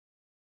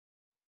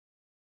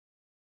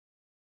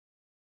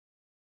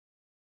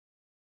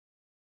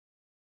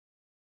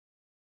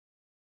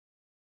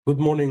Good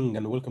morning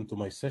and welcome to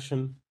my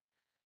session.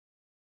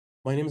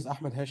 My name is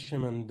Ahmed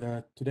Hashim,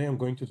 and today I'm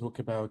going to talk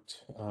about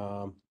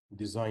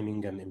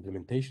designing and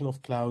implementation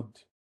of cloud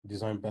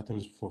design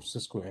patterns for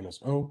Cisco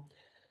NSO.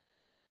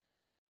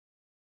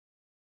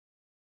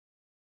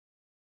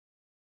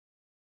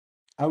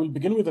 I will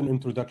begin with an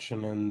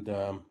introduction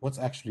and what's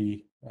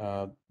actually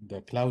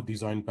the cloud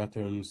design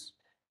patterns.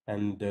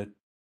 And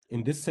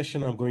in this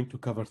session, I'm going to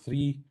cover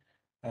three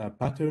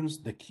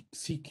patterns: the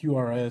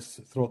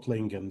CQRS,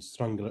 Throttling, and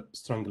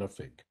Strangler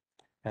Fig.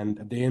 And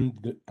at the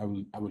end, I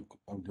will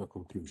do a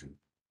conclusion.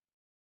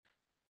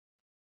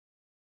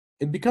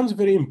 It becomes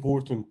very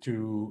important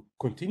to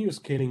continue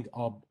scaling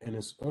up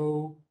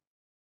NSO,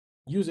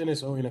 use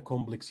NSO in a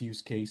complex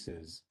use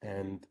cases,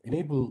 and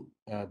enable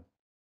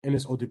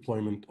NSO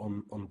deployment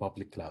on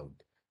public cloud.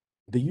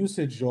 The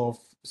usage of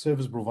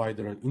service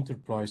provider and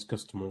enterprise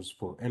customers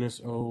for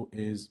NSO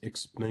is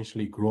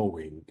exponentially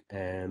growing,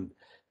 and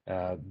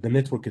the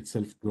network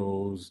itself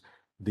grows.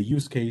 The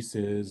use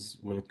cases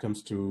when it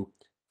comes to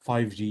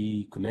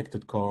 5G,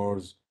 connected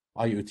cars,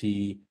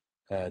 IoT,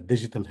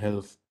 digital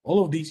health,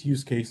 all of these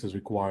use cases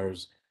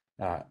requires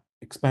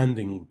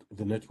expanding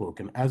the network,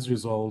 and as a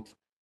result,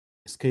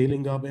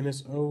 scaling up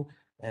NSO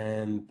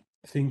and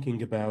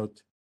thinking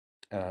about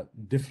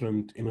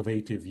different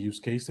innovative use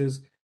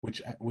cases,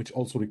 which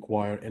also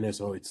require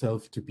NSO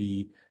itself to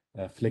be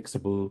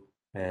flexible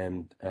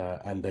and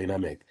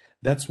dynamic.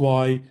 That's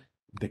why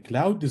the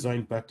cloud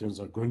design patterns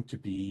are going to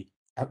be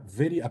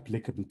very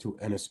applicable to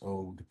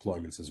NSO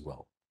deployments as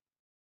well.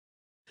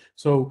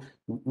 So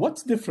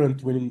what's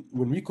different when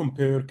we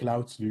compare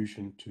cloud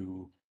solution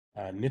to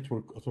a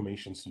network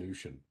automation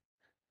solution?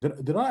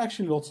 There are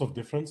actually lots of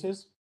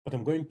differences, but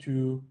I'm going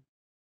to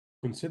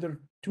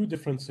consider two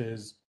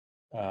differences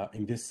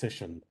in this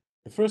session.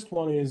 The first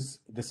one is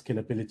the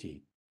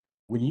scalability.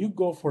 When you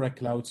go for a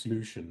cloud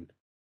solution,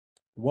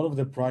 one of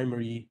the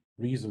primary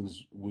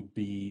reasons would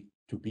be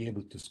to be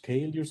able to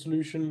scale your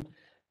solution,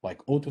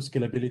 like auto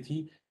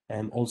scalability,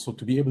 and also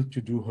to be able to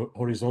do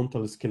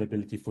horizontal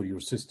scalability for your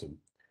system.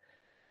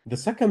 The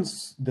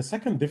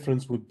second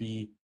difference would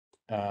be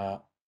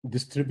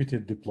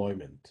distributed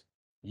deployment.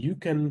 You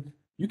can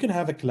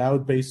have a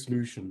cloud-based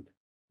solution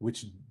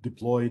which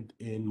deployed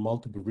in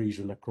multiple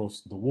regions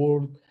across the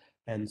world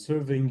and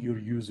serving your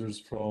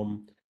users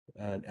from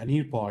a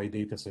nearby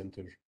data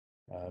center,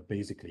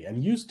 basically,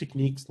 and use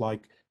techniques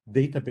like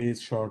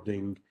database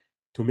sharding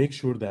to make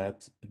sure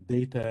that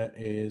data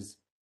is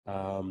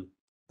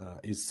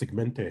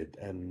segmented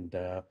and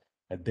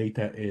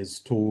data is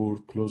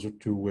stored closer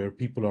to where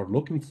people are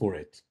looking for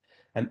it,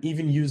 and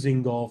even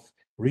using of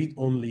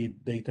read-only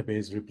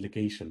database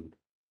replication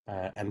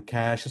and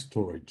cache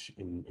storage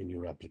in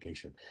your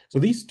application. So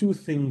these two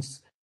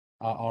things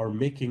are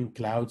making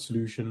cloud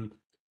solution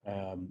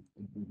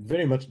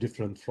very much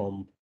different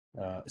from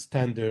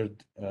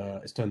standard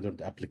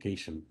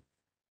application.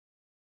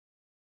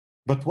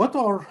 But what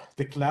are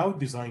the cloud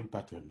design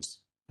patterns,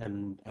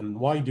 and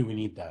why do we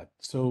need that?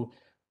 So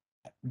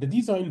the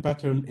design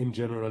pattern in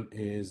general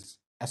is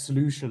a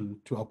solution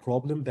to a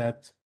problem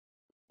that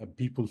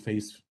people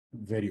face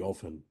very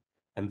often.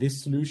 And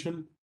this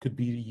solution could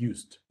be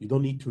reused. You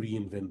don't need to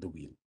reinvent the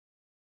wheel.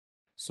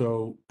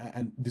 So,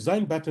 and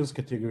design patterns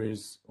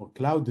categories, or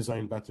cloud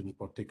design patterns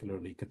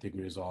particularly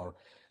categories, are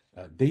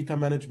data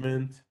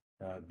management,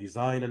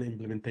 design and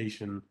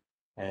implementation,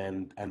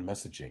 and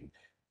messaging.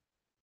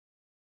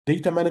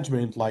 Data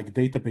management, like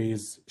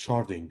database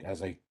sharding,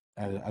 as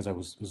I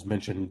was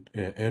mentioned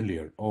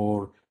earlier,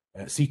 or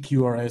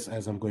CQRS,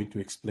 as I'm going to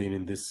explain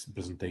in this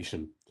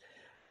presentation.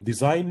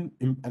 Design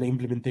and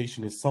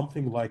implementation is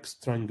something like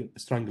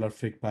Strangler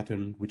Fig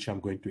pattern, which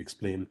I'm going to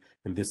explain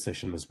in this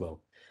session as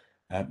well.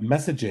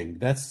 Messaging,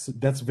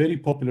 that's very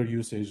popular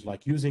usage,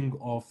 like using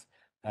of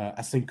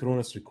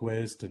asynchronous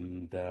request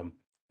and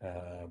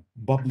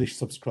publish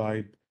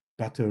subscribe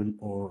pattern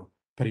or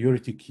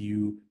priority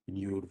queue in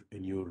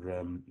your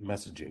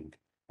messaging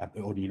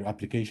or in your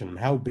application, and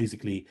how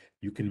basically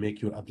you can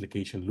make your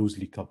application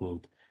loosely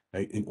coupled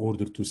in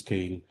order to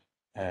scale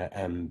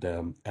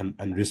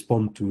and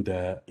respond to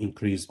the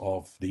increase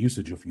of the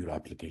usage of your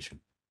application.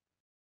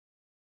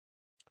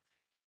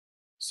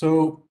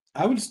 So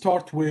I will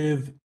start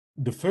with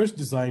the first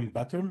design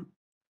pattern,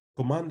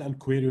 command and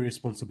query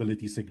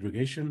responsibility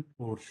segregation,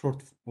 or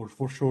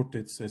for short,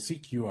 it's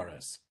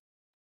CQRS.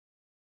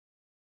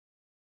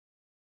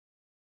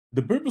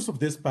 The purpose of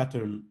this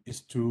pattern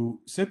is to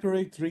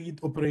separate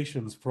read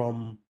operations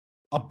from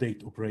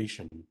update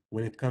operation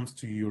when it comes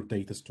to your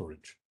data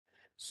storage.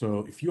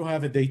 So if you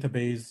have a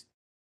database,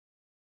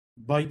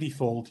 by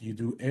default, you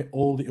do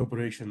all the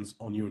operations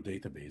on your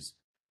database.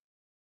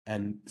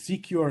 And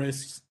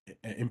CQRS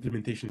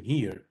implementation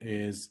here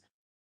is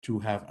to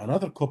have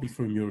another copy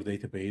from your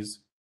database,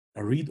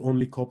 a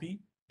read-only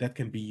copy that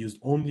can be used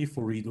only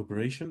for read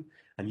operation,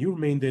 and your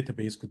main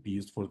database could be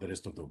used for the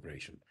rest of the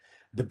operation.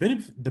 The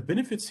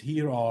benefits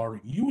here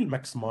are you will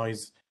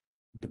maximize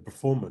the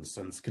performance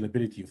and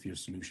scalability of your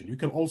solution. You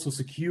can also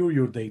secure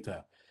your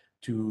data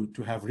to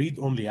have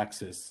read-only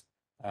access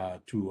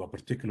to a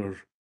particular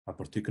a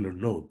particular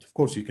node. Of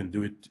course, you can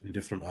do it in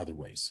different other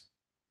ways.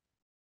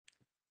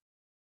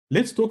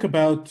 Let's talk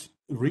about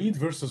read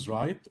versus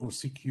write, or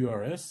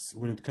CQRS,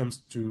 when it comes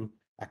to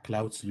a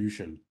cloud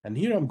solution. And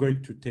here I'm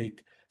going to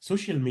take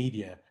social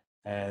media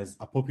as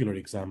a popular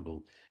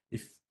example.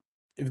 If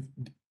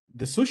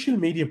the social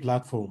media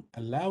platform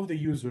allow the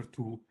user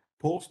to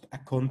post a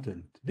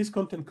content, this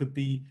content could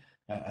be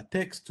a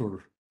text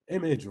or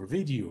image or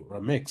video or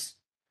a mix.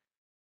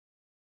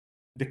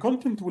 The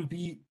content will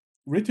be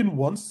written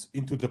once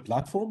into the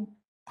platform.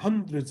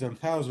 Hundreds and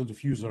thousands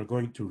of users are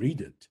going to read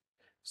it.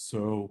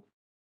 So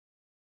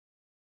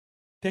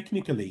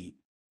technically,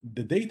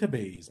 the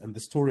database and the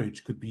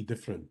storage could be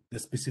different. The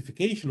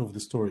specification of the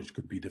storage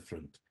could be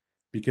different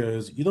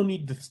because you don't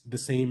need the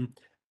same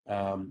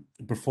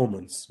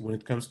performance when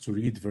it comes to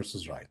read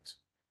versus write.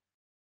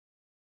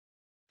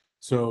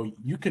 So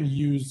you can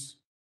use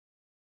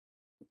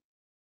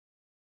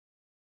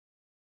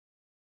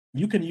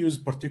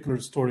particular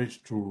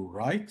storage to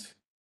write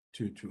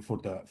to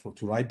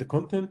write the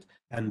content,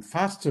 and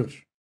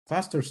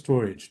faster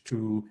storage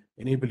to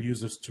enable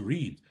users to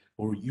read.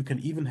 Or you can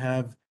even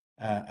have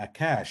a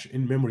cache,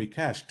 in-memory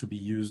cache, to be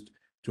used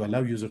to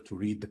allow users to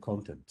read the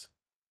content.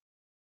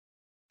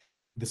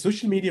 The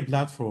social media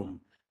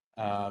platform,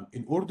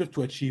 in order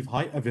to achieve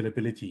high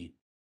availability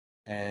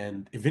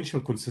and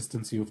eventual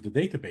consistency of the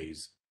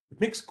database, it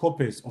makes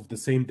copies of the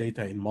same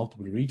data in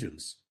multiple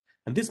regions.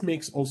 And this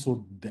makes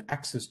also the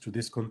access to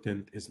this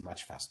content is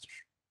much faster.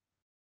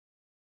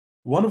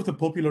 One of the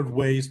popular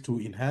ways to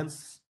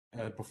enhance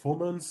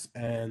performance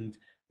and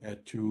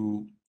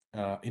to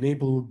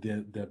enable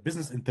the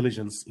business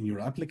intelligence in your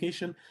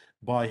application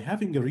by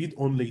having a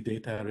read-only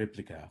data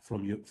replica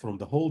from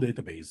the whole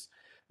database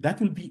that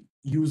will be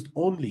used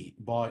only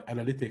by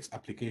analytics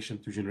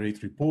application to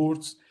generate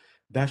reports,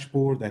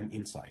 dashboard, and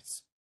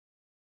insights.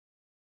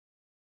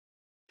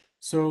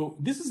 So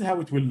this is how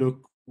it will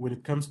look when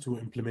it comes to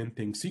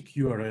implementing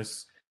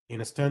CQRS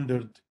in a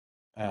standard,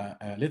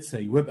 let's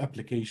say, web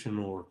application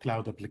or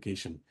cloud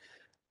application.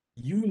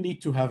 You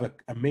need to have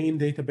a main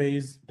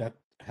database that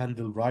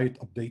handle write,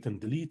 update, and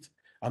delete,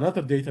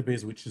 another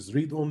database which is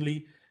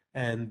read-only,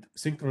 and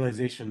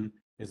synchronization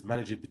is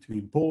managed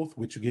between both,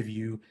 which gives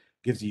you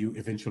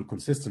eventual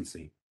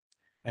consistency.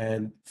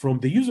 And from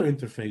the user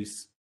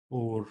interface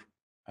or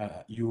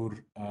your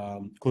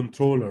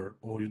controller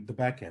or the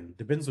backend,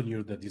 depends on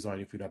the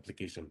design of your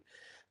application.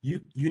 You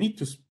need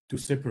to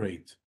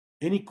separate.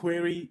 Any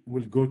query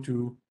will go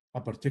to a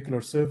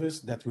particular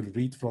service that will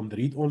read from the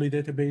read-only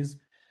database,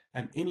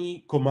 and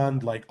any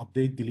command like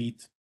update,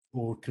 delete,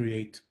 or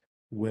create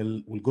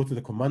will go to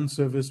the command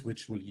service,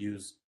 which will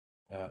use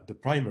the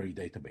primary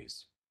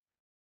database.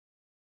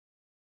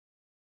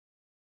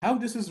 How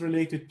this is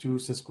related to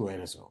Cisco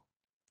NSO?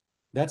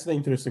 That's the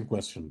interesting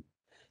question.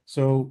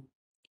 So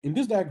in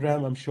this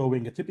diagram, I'm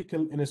showing a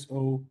typical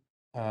NSO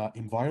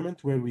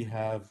environment where we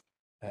have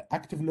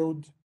active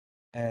node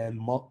and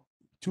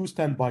two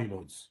standby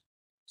nodes.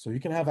 So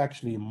you can have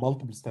actually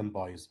multiple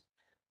standbys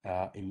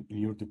in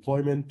your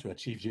deployment to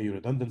achieve GA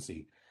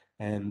redundancy.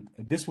 And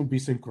this will be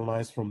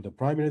synchronized from the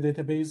primary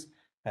database.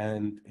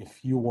 And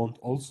if you want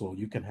also,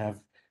 you can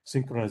have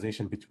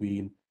synchronization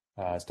between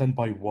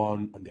standby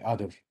one and the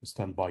other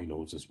standby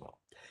nodes as well.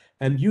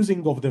 And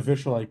using of the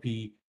virtual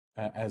IP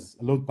as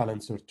a load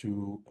balancer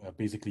to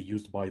basically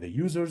used by the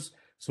users.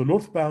 So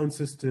northbound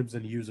systems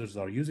and users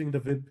are using the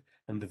VIP,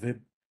 and the VIP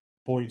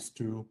points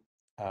to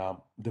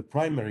the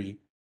primary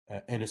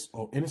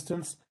NSO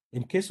instance.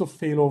 In case of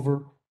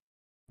failover,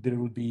 there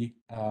will be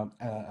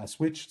a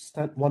switch.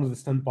 One of the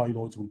standby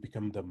nodes will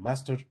become the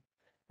master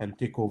and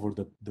take over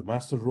the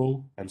master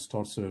role and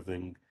start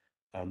serving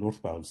a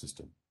northbound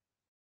system.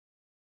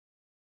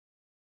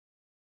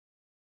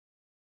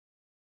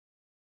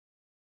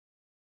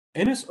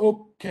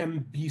 NSO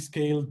can be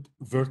scaled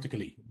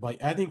vertically by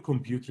adding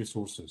compute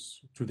resources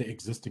to the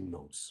existing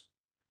nodes,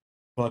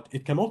 but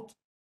it cannot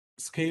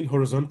scale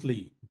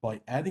horizontally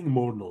by adding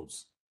more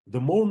nodes.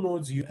 The more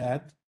nodes you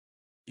add,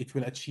 it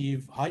will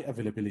achieve high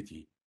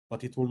availability,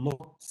 but it will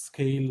not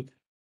scale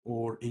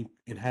or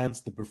enhance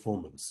the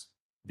performance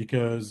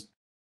because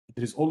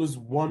there is always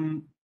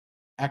one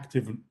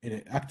active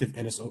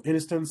NSO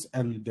instance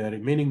and the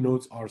remaining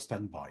nodes are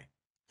standby.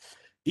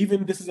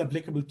 Even this is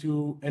applicable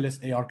to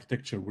LSA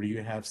architecture where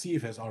you have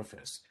CFS,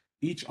 RFS.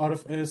 Each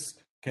RFS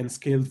can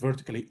scale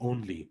vertically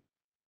only.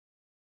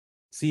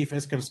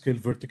 CFS can scale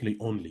vertically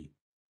only.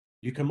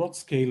 You cannot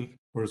scale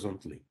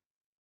horizontally.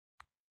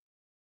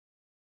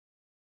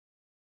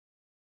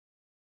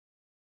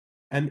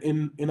 And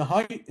in a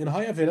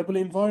high available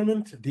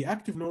environment, the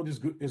active node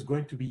is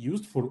going to be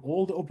used for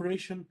all the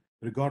operation,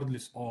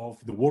 regardless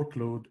of the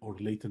workload or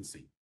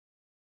latency.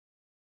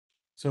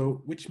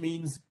 So, which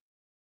means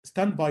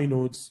standby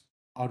nodes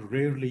are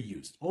rarely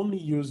used, only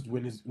used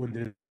when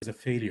there is a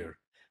failure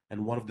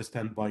and one of the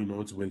standby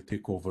nodes will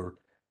take over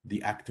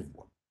the active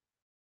one.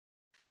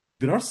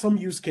 There are some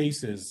use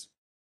cases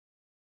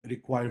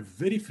require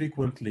very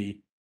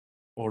frequently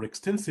or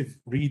extensive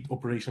read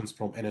operations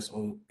from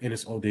NSO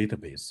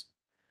database.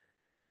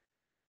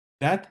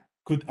 That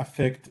could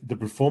affect the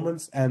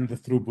performance and the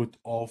throughput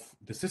of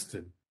the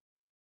system.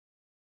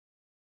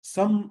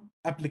 Some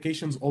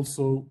applications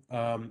also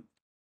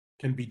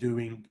can be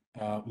doing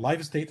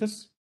live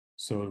status,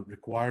 so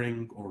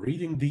requiring or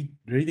reading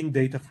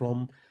data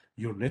from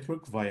your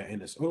network via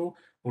NSO,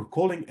 or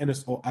calling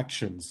NSO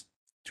actions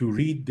to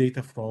read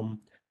data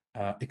from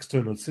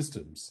external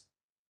systems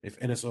if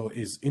NSO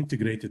is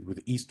integrated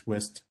with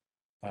east-west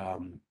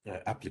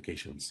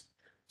applications.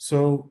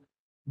 So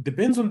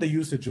depends on the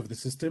usage of the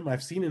system.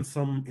 I've seen in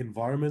some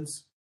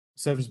environments,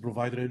 service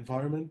provider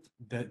environment,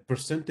 the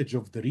percentage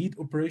of the read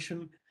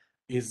operation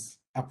is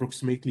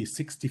approximately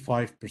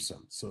 65%.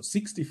 So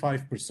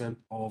 65%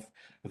 of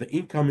the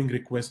incoming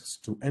requests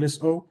to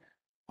NSO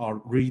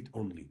are read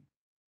only.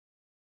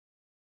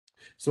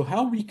 So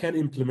how we can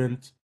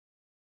implement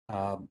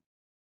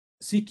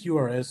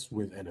CQRS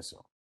with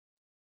NSO?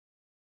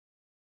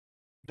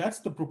 That's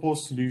the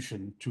proposed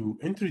solution, to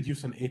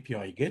introduce an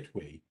API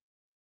gateway.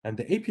 And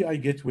the API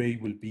gateway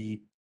will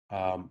be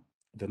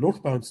the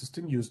northbound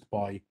system used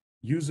by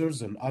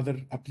users and other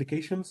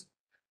applications.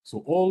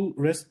 So all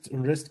REST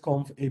and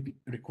RESTconf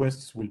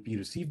requests will be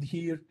received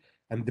here,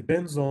 and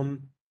depends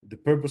on the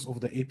purpose of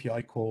the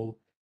API call.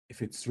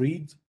 If it's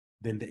read,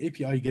 then the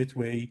API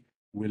gateway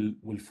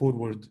will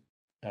forward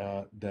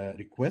the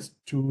request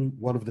to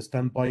one of the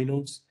standby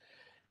nodes.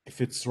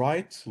 If it's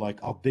write,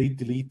 like update,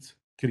 delete,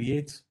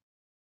 create,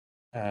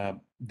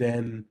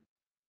 then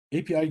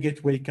API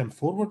gateway can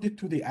forward it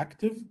to the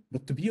active,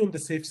 but to be on the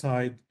safe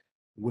side,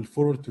 will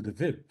forward to the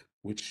VIP,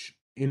 which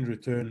in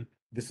return,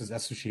 this is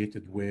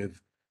associated with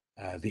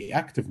the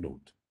active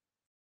node.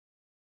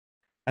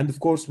 And of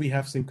course, we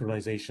have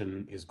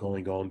synchronization is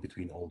going on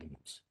between all the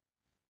nodes.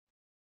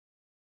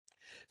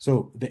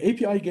 So the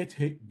API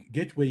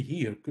gateway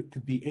here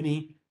could be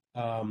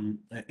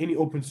any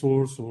open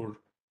source or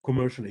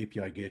commercial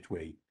API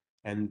gateway.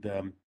 And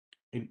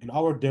in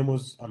our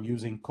demos, I'm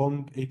using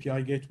Kong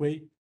API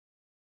gateway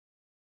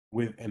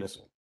with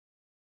NSO.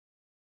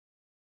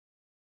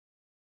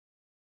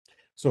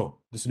 So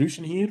the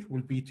solution here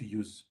will be to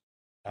use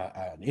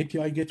an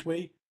API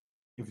gateway.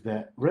 If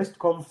the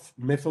RESTconf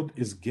method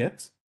is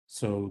get,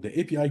 so the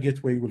API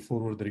gateway will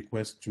forward the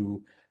request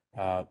to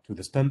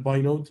the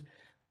standby node.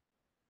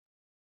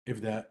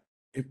 If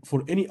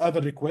for any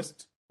other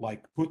request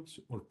like put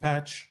or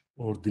patch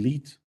or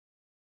delete,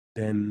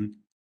 then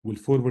we'll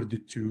forward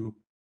it to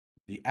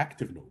the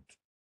active node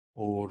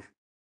or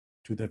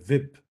to the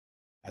VIP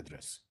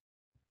address.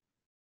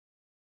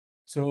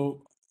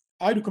 So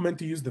I recommend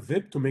to use the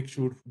VIP to make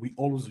sure we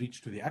always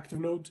reach to the active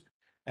node.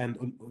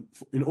 And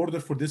in order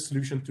for this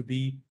solution to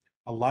be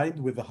aligned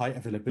with the high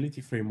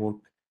availability framework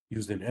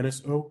used in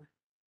NSO,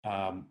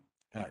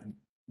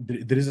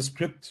 there is a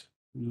script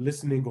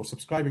listening or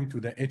subscribing to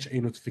the HA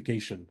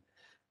notification.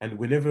 And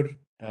whenever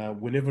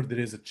there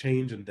is a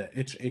change in the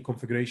HA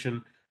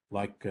configuration,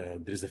 like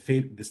there is a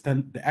fail,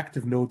 the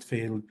active node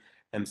failed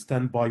and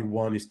standby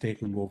one is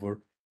taking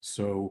over.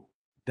 So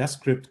that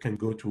script can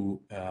go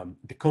to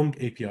the Kong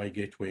API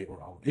gateway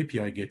or our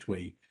API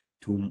gateway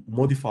to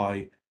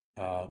modify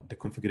the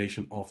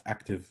configuration of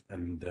active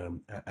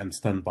and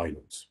standby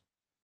nodes.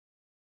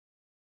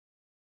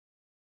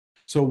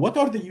 So what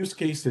are the use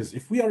cases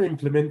if we are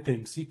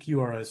implementing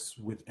CQRS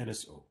with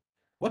NSO?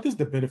 What is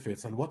the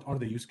benefits and what are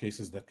the use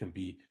cases that can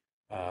be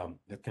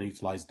that can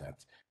utilize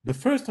that? The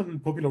first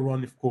and popular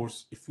one, of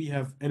course, if we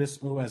have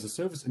NSO as a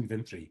service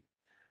inventory,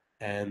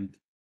 and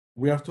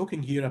we are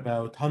talking here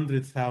about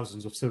hundreds of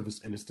thousands of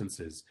service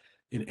instances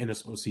in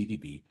NSO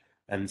CDB,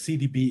 and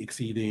CDB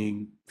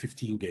exceeding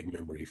 15 gig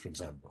memory, for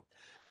example.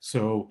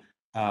 So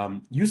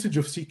usage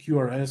of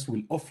CQRS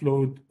will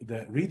offload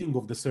the reading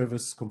of the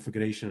service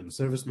configuration,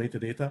 service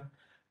metadata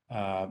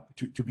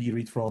to be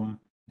read from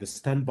the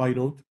standby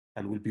node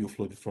and will be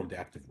offloaded from the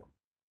active one.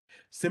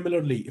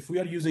 Similarly, if we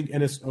are using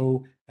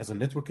NSO as a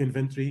network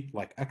inventory,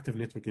 like active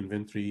network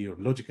inventory or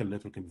logical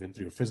network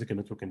inventory or physical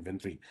network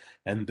inventory,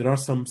 and there are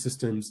some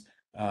systems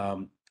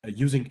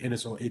using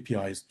NSO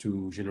APIs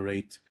to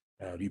generate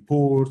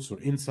reports or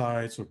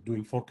insights or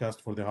doing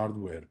forecast for the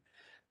hardware.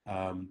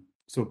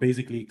 So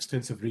basically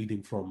extensive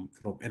reading from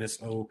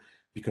NSO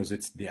because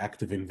it's the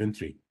active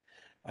inventory.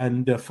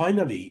 And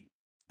finally,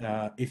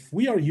 if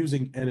we are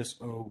using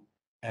NSO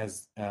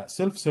as a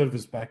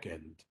self-service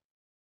backend,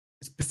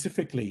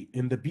 specifically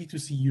in the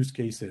B2C use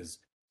cases,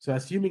 so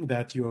assuming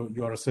that you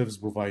are a service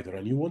provider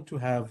and you want to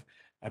have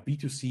a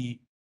B2C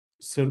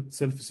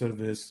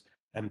self-service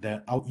and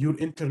that your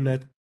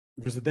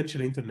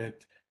residential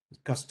internet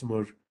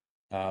customer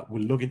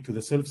will log into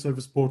the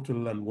self-service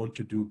portal and want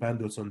to do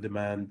bandwidth on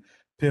demand,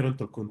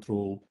 parental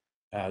control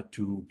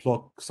to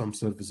block some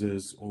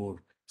services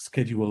or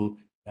schedule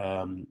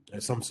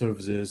some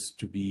services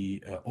to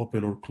be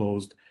open or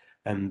closed,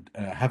 and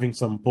having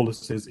some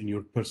policies in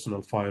your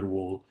personal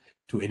firewall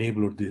to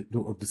enable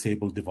or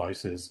disable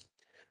devices.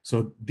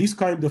 So these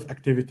kind of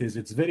activities,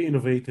 it's very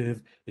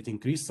innovative. It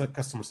increases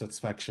customer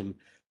satisfaction,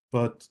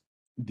 but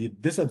the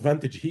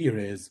disadvantage here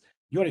is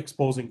you're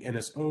exposing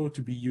NSO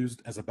to be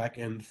used as a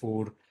backend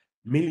for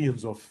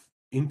millions of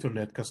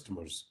internet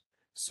customers.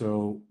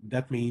 So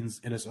that means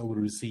NSO will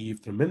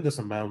receive tremendous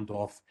amount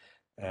of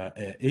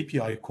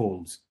API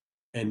calls,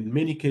 in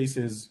many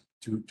cases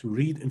to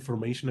read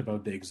information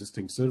about the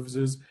existing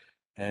services,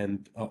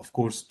 and of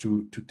course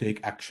to take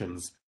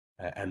actions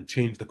and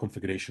change the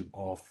configuration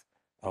of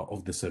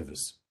the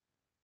service.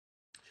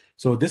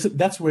 So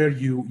that's where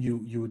you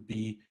would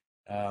be.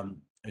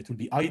 It would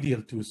be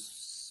ideal to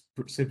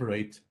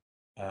separate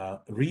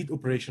read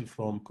operation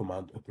from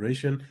command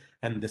operation,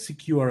 and the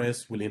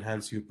CQRS will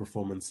enhance your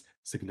performance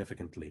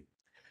significantly.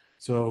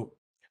 So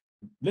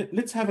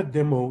let's have a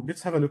demo.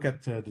 Let's have a look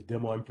at the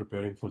demo I'm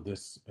preparing for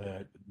this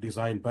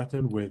design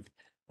pattern with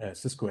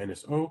Cisco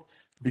NSO.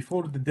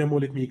 Before the demo,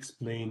 let me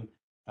explain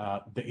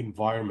the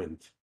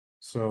environment.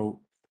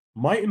 So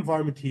my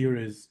environment here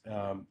is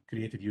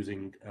created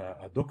using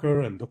a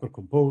Docker and Docker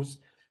Compose.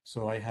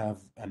 So I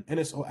have an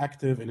NSO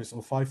active,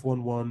 NSO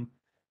 511,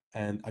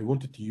 and I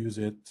wanted to use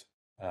it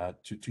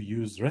to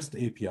use REST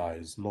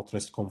APIs, not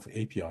RESTconf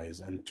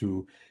APIs, and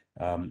to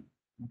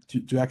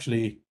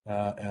actually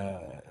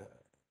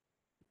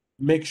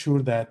make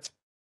sure that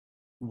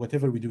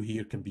whatever we do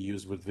here can be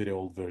used with very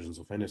old versions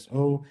of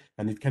NSO,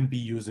 and it can be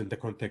used in the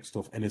context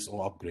of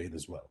NSO upgrade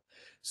as well.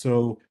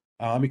 So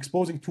I'm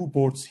exposing two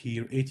ports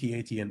here,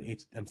 8080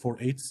 and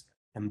 48s,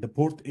 and the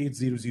port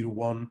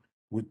 8001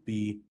 would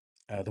be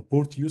the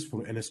port used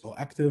for NSO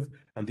active,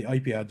 and the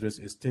IP address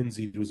is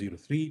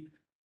 10003.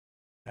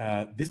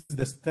 This is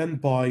the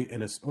standby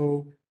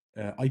NSO.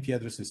 IP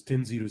address is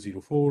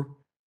 10004,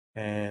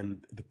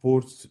 and the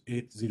ports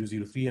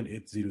 8003 and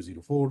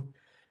 8004.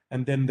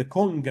 And then the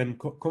Kong and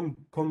Kong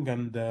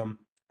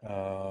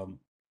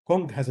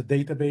has a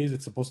database.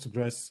 It's a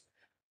Postgres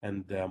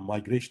and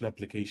migration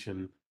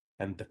application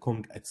and the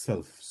Kong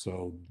itself.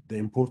 So the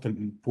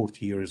important port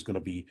here is going to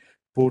be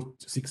port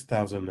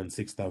 6000 and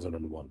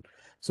 6001.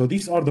 So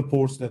these are the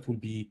ports that will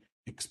be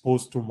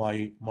exposed to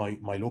my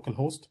local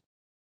host.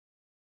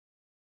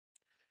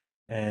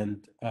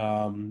 And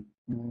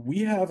we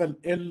have an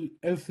L3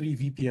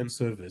 VPN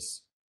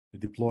service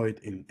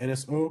deployed in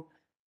NSO.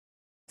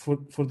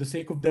 For the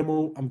sake of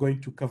demo, I'm going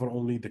to cover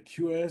only the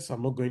QoS.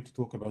 I'm not going to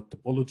talk about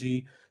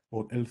topology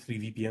or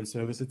L3 VPN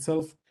service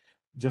itself,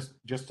 just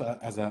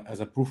as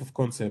a proof of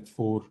concept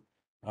for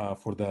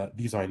the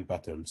design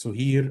pattern. So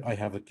here I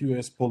have a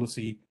QoS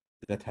policy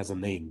that has a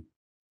name.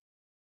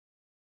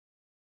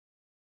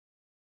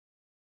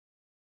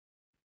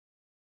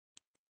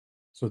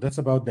 So that's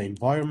about the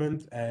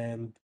environment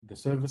and the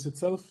service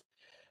itself.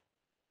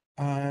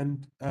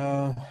 And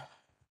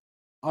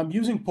I'm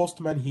using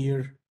Postman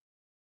here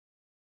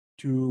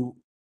to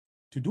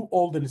do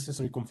all the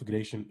necessary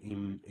configuration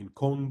in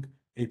Kong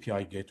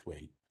API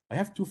Gateway. I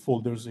have two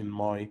folders in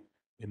my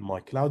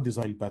Cloud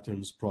Design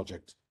Patterns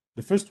project.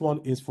 The first one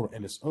is for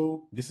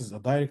NSO. This is a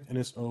direct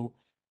NSO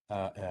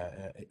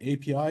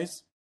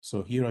APIs.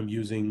 So here I'm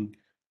using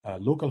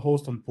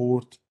localhost on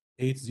port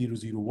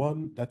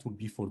 8001. That would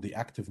be for the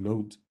active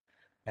node.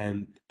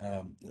 And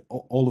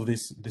all of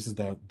this is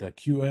the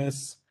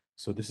QoS.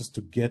 So this is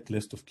to get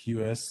list of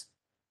QoS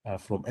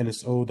from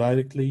NSO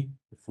directly.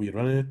 If we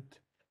run it,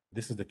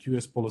 this is the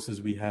QoS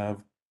policies we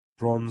have: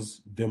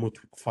 bronze, demo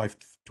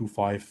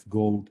 525,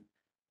 gold,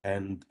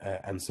 and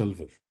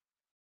silver.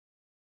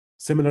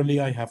 Similarly,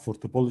 I have for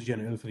topology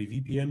and L3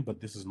 VPN, but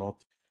this is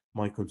not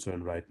my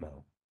concern right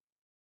now.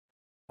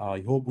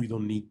 I hope we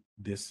don't need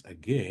this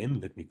again.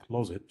 Let me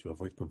close it to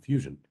avoid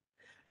confusion.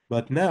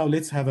 But now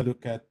let's have a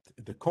look at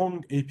the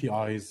Kong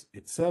APIs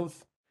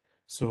itself.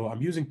 So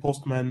I'm using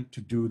Postman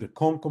to do the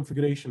Kong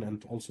configuration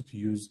and also to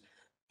use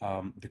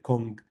the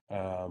Kong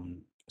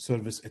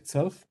service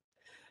itself.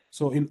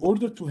 So in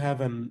order to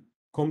have an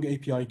Kong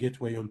API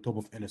gateway on top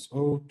of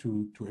NSO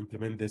to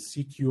implement the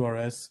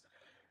CQRS,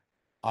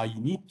 I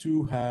need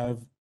to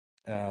have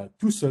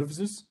two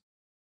services.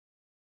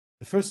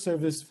 The first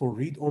service for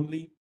read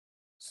only.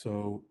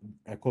 So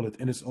I call it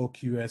NSO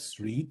QoS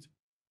read.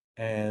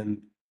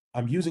 And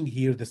I'm using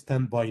here the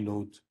standby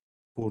node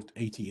port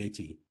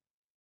 8080.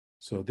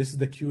 So this is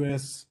the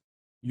QoS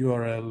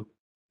URL,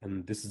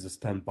 and this is the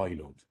standby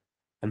node.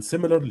 And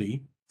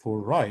similarly,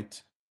 for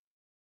write,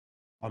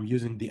 I'm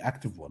using the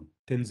active one,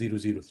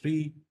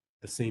 10003,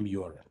 the same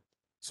URL.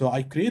 So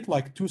I create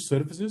like two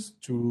services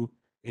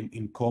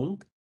in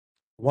Kong,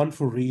 one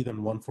for read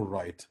and one for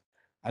write.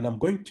 And I'm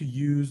going to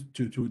use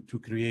to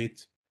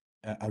create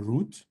a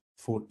route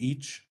for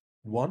each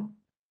one,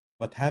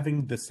 but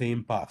having the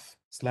same path,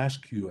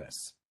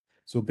 /QoS.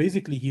 So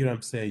basically here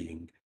I'm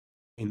saying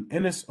in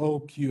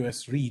NSO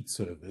QoS read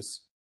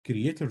service,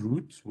 create a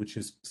route, which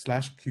is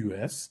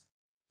 /QoS,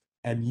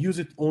 and use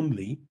it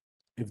only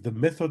if the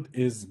method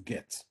is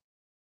get.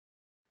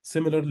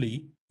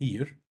 Similarly,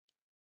 here,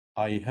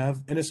 I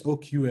have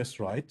NSO QoS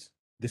write.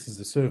 This is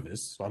the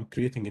service. So I'm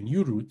creating a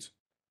new route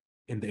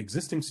in the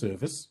existing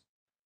service.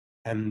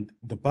 And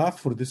the path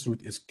for this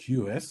route is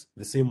QoS,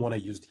 the same one I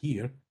used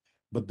here,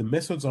 but the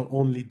methods are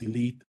only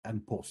delete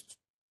and post.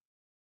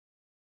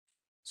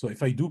 So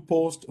if I do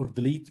post or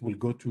delete, we'll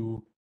go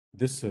to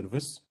this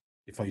service.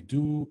 If I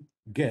do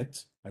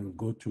get, I will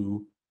go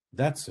to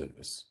that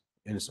service,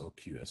 NSO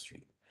QoS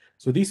read.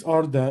 So these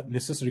are the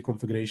necessary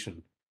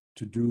configuration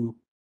to do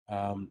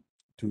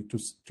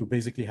to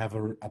basically have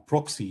a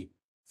proxy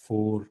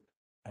for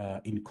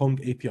in Kong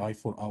API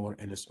for our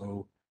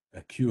NSO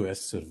QoS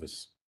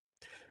service.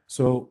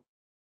 So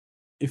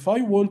if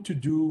I want to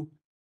do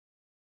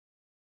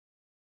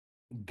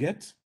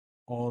get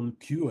on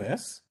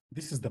QoS,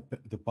 this is the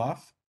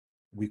path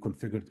we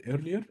configured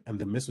earlier, and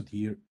the method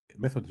here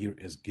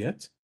is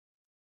get.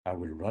 I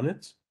will run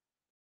it.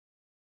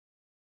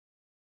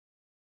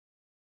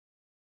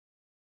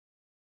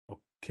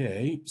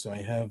 Okay, so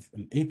I have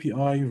an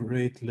API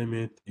rate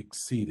limit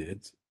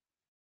exceeded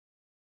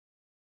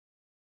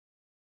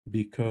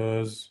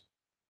because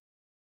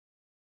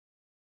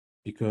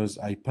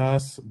I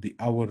pass the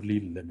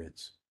hourly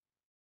limit.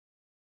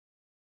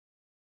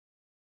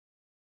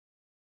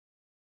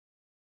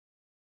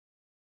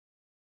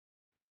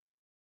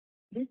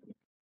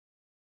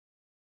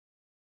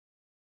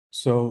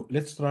 So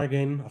let's try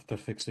again after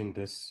fixing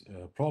this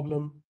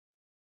problem.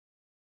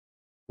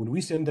 When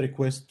we send the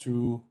request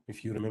to,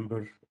 if you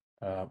remember,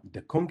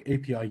 the Kong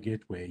API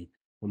gateway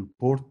on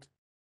port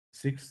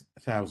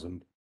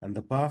 6000, and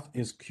the path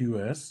is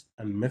QoS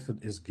and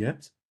method is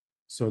get.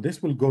 So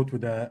this will go to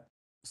the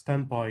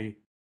standby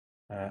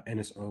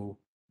NSO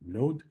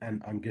node,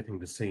 and I'm getting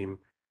the same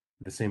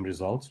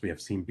results we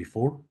have seen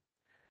before.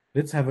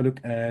 Let's have a look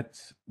at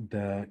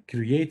the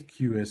create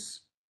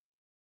QoS.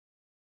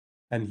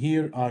 And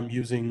here I'm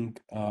using,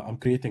 I'm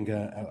creating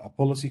a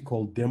policy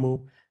called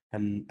demo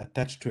and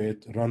attached to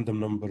it random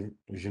number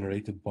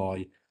generated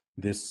by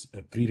this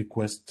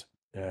pre-request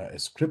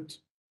script.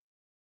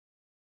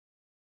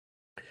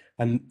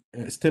 And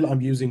still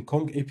I'm using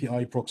Kong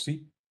API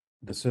proxy,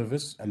 the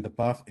service, and the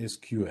path is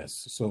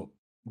QoS. So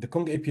the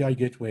Kong API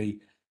gateway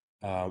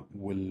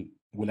will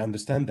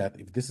understand that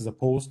if this is a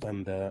post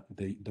and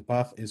the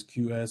path is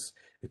QoS,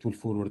 it will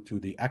forward to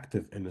the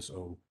active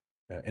NSO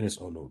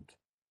node,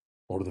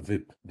 or the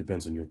VIP,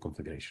 depends on your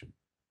configuration.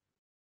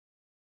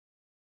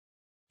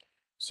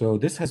 So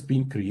this has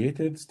been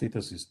created,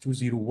 status is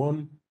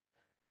 201,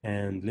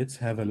 and let's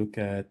have a look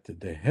at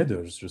the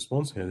headers,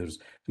 response headers.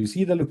 So you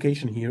see the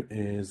location here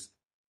is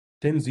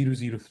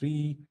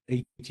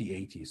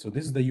 10.0.0.3.80.80. So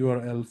this is the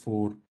URL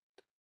for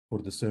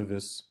the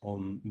service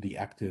on the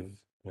active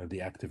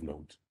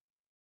node.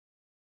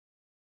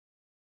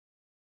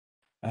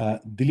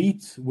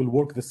 Delete will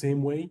work the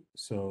same way.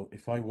 So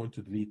if I want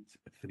to delete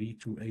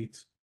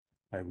 328,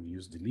 I will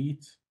use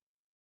delete.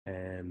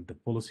 And the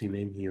policy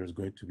name here is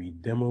going to be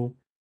demo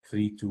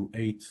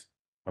 328.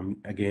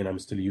 Again, I'm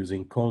still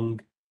using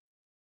Kong.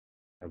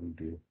 I will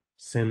do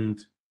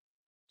send.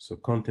 So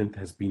content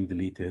has been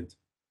deleted.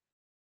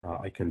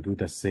 I can do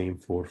the same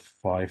for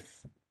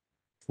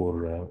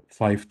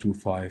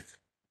 525.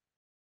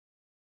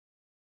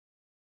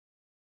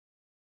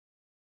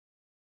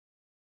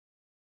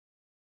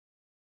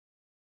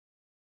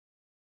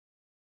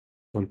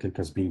 Content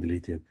has been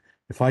deleted.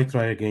 If I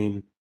try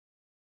again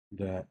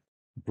the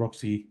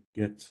proxy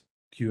get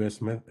QoS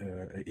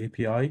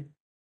API,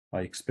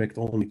 I expect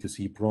only to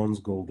see bronze,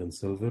 gold, and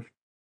silver.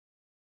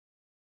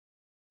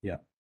 Yeah,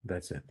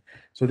 that's it.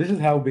 So this is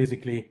how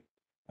basically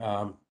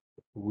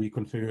we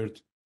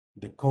configured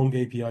the Kong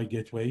API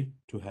gateway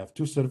to have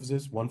two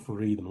services, one for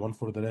read and one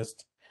for the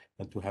rest,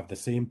 and to have the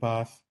same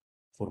path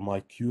for my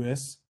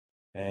QoS,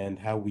 and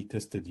how we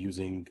tested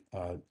using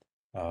the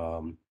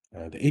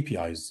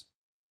APIs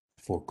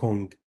for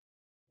Kong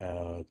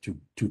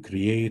to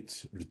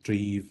create,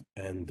 retrieve,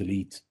 and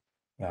delete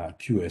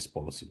QoS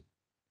policy.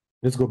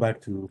 Let's go back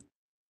to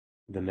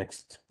the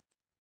next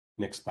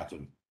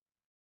pattern.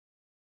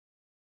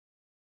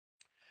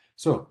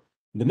 So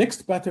the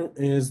next pattern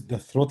is the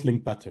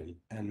throttling pattern,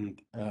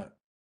 and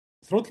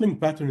throttling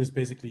pattern is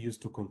basically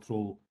used to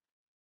control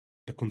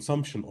the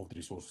consumption of the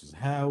resources,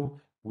 how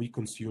we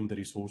consume the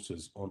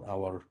resources on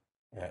our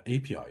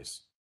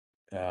APIs.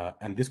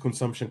 And this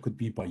consumption could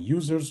be by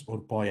users or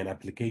by an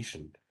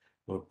application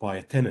or by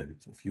a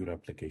tenant of your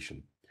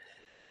application.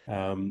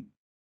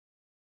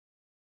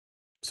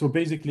 So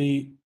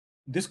basically,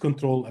 this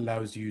control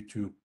allows you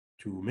to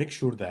make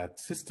sure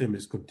that system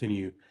is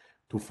continue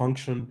to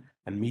function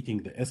and meeting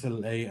the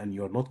SLA, and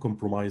you're not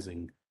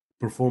compromising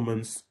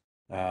performance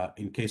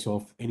in case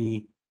of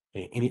any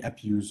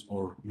abuse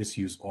or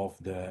misuse of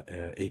the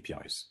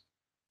APIs.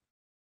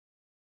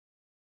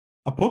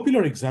 A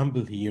popular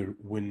example here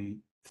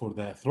for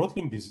the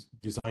throttling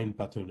design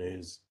pattern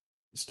is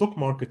stock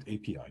market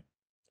API.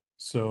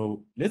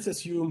 So let's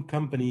assume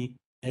company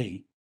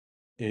A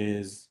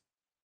is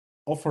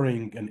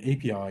offering an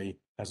API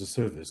as a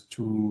service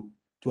to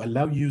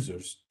allow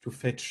users to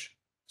fetch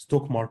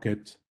stock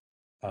market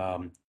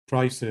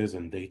prices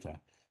and data.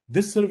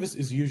 This service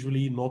is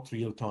usually not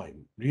real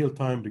time. Real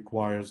time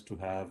requires to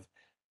have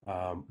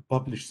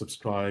publish,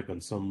 subscribe,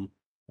 and some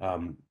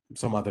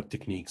other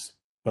techniques.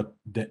 But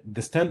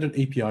the standard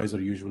APIs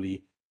are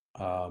usually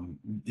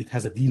it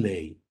has a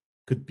delay.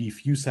 Could be a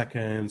few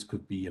seconds,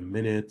 could be a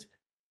minute,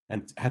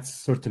 and has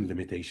certain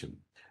limitation.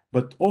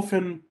 But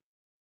often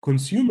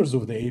consumers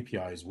of the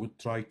APIs would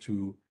try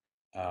to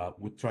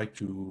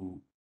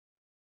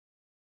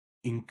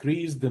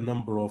increase the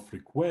number of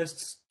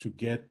requests to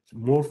get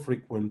more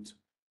frequent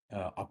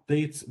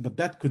updates, but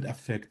that could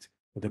affect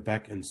the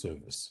backend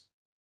service.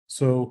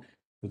 So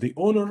the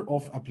owner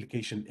of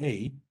application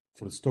A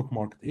for the stock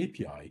market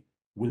API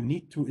will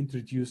need to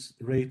introduce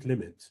rate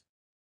limit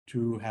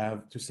to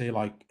say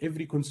like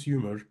every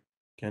consumer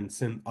can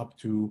send up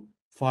to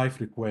 5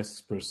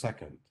 requests per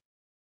second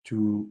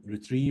to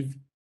retrieve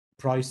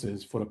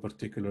prices for a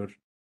particular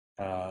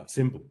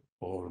symbol,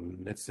 or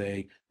let's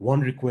say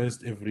 1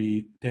 request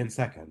every 10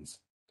 seconds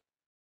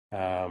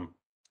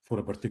for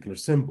a particular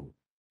symbol.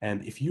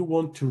 And if you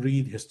want to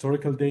read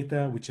historical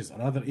data, which is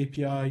another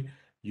API,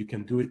 you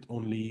can do it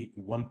only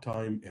 1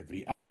 time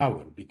every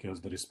hour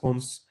because the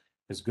response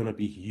is going to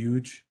be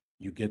huge.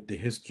 You get the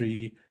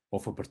history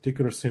of a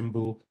particular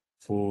symbol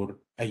for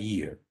a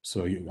year.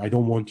 So I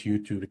don't want you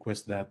to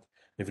request that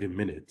every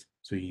minute.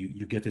 So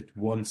you get it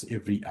once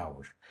every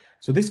hour.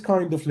 So this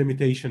kind of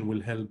limitation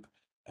will help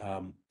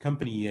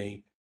company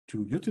A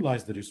to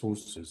utilize the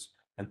resources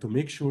and to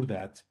make sure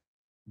that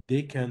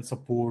they can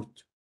support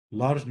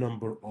large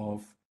number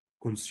of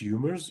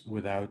consumers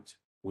without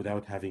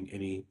having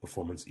any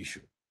performance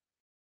issue.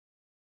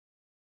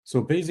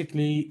 So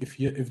basically,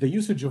 if the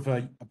usage of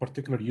a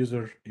particular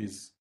user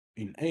is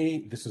in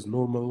A, this is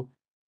normal.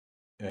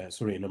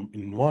 Sorry,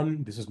 in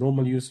 1, this is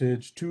normal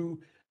usage. 2,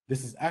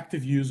 this is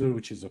active user,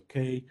 which is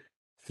okay.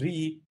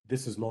 3,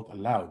 this is not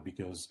allowed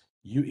because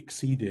you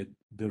exceeded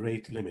the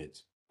rate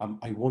limit.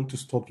 I want to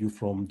stop you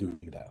from doing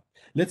that.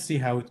 Let's see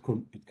how it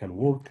can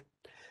work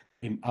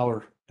in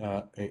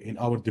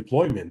our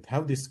deployment,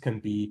 how this can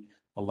be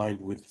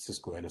aligned with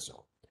Cisco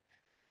NSO.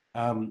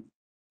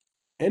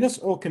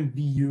 NSO can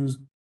be used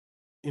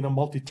in a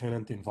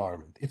multi-tenant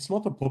environment. It's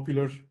not a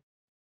popular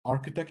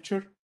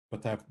architecture,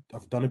 but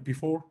I've done it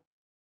before.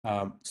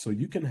 So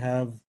you can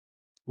have,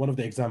 one of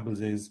the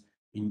examples is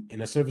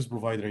in a service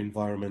provider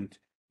environment,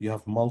 you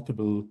have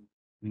multiple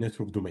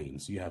network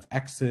domains. You have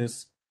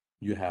access,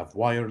 you have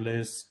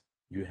wireless,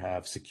 you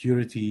have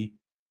security,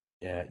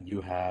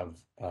 you have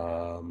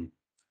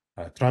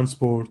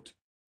transport,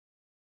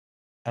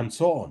 and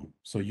so on.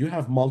 So you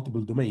have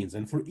multiple domains,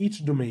 and for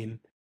each domain,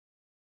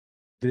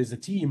 there is a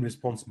team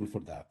responsible for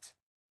that.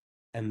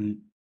 And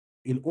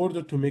in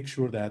order to make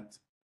sure that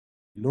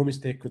no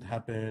mistake could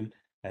happen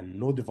and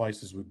no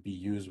devices would be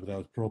used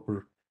without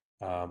proper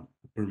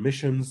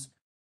permissions,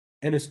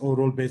 NSO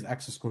role-based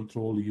access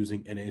control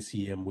using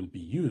NACM will be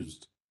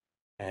used.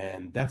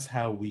 And that's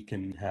how we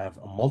can have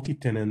a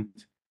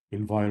multi-tenant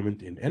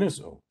environment in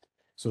NSO.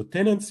 So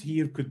tenants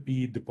here could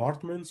be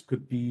departments,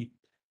 could be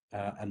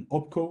an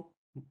OPCO,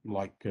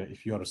 like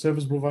if you are a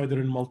service provider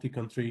in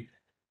multi-country,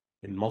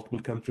 in multiple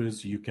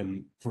countries, you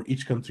can, for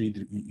each country,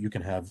 you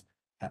can have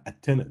a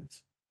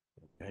tenant,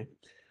 okay?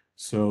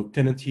 So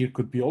tenant here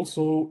could be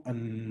also a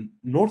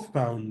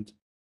northbound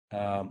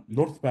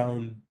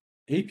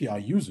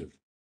API user.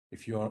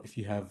 If you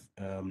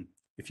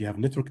have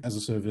network as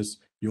a service,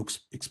 you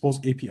expose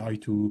API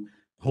to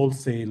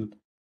wholesale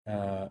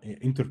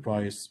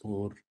enterprise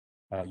or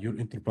your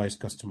enterprise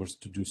customers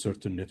to do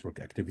certain network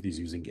activities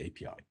using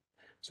API.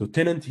 So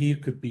tenant here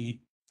could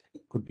be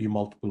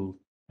multiple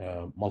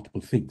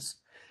things.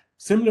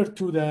 Similar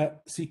to the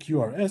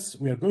CQRS,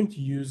 we are going to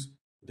use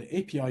the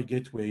API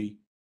gateway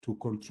to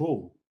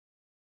control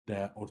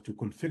or to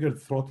configure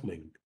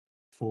throttling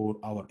for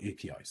our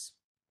APIs.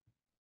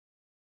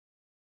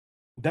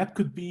 That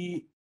could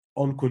be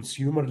on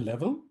consumer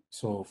level.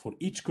 So for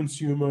each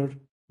consumer,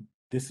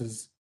 this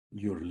is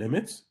your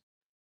limit.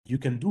 You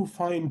can do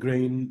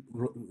fine-grained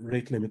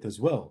rate limit as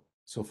well.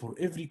 So for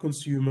every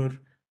consumer,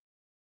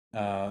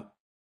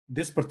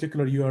 this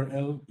particular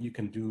URL, you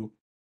can do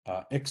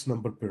X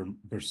number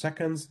per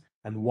seconds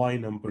and Y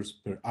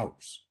numbers per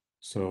hours.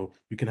 So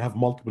you can have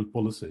multiple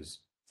policies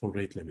for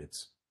rate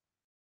limits.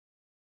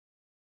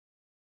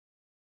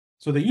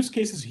 So the use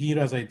cases here,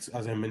 as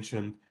I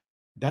mentioned,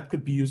 that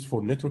could be used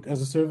for network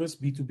as a service,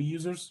 B2B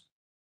users.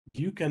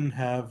 You can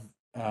have,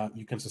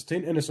 you can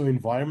sustain NSO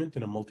environment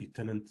in a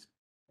multi-tenant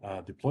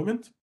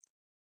deployment.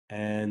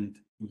 And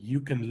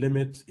you can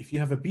limit, if you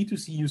have a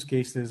B2C use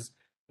cases,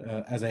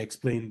 as I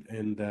explained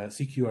in the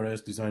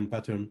CQRS design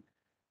pattern,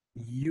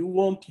 you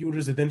want your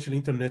residential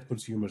internet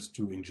consumers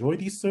to enjoy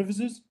these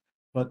services,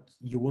 but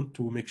you want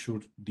to make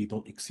sure they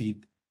don't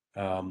exceed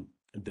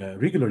the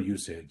regular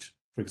usage.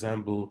 For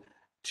example,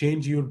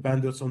 change your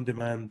bandwidth on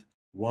demand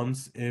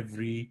once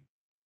every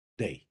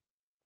day,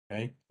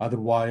 okay?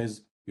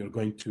 Otherwise, you're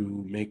going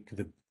to make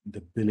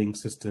the billing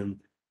system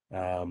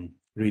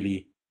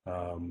really,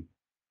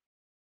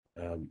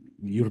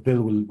 your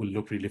bill will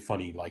look really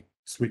funny, like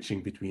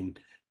switching between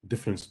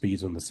different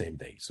speeds on the same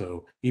day.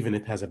 So even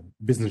it has a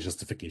business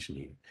justification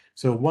here.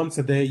 So once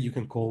a day, you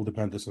can call the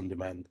bandwidth on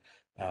demand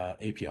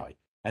API.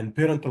 And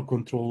parental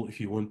control, if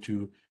you want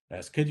to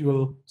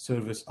schedule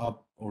service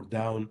up or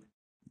down,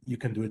 you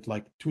can do it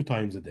like 2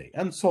 times a day,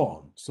 and so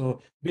on.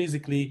 So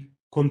basically,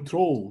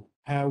 control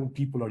how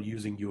people are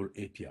using your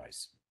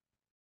APIs.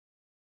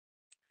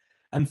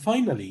 And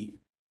finally,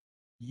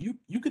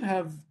 you could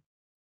have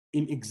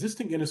in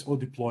existing NSO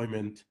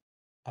deployment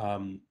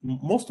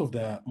most of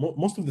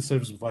the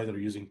service providers are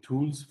using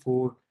tools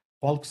for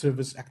bulk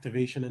service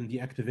activation and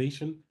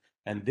deactivation,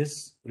 and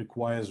this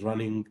requires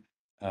running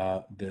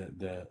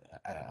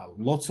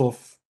lots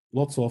of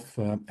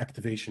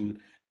activation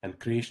and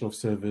creation of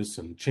service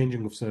and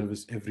changing of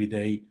service every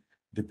day.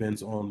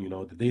 Depends on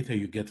the data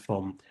you get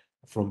from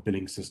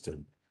billing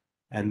system,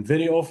 and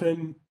very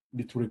often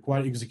it will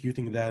require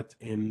executing that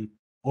in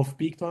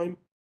off-peak time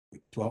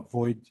to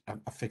avoid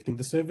affecting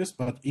the service,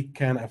 but it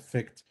can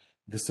affect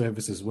the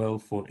service as well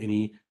for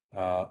any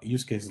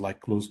use cases like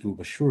closed loop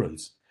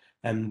assurance.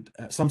 And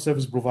some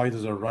service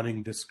providers are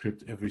running this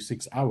script every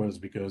 6 hours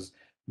because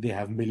they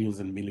have millions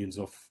and millions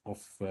of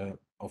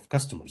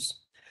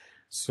customers.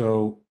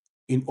 So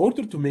in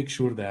order to make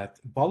sure that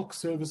bulk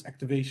service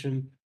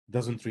activation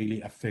doesn't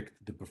really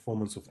affect the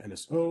performance of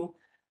NSO,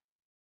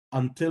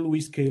 until we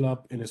scale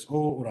up NSO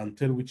or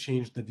until we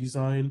change the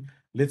design,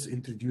 let's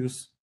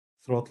introduce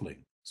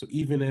throttling. So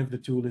even if the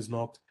tool is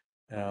not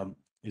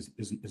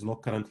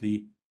not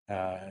currently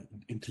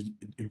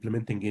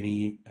implementing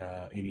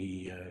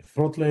any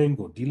throttling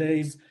or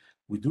delays,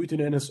 we do it in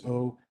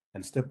NSO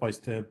and step by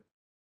step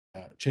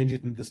change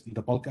it in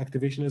the bulk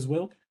activation as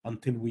well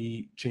until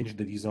we change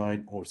the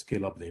design or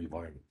scale up the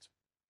environment.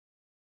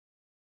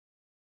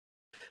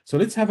 So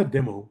let's have a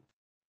demo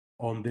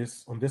on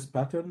this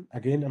pattern.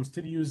 Again, I'm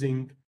still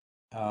using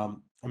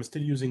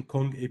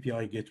Kong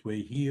API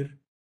gateway here,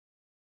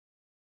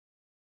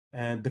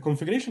 and the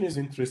configuration is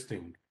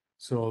interesting.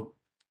 So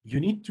you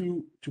need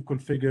to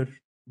configure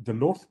the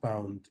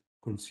northbound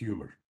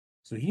consumer.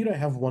 So here I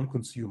have one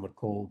consumer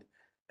called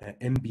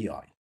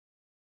NBI,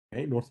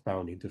 okay,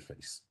 northbound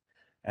interface,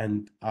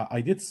 and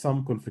I did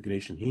some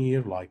configuration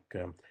here, like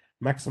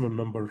maximum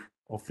number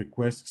of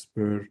requests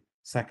per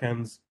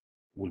seconds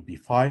will be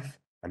 5,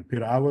 and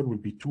per hour will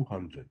be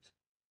 200.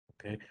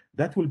 Okay,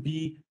 that will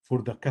be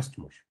for the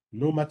customer,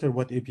 no matter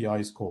what API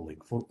is calling,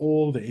 for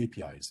all the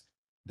APIs.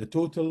 The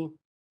total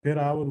per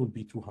hour will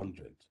be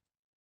 200.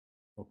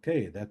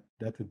 Okay,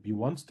 that would be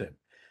one step.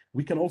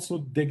 We can also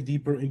dig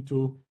deeper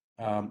into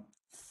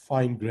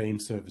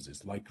fine-grained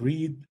services, like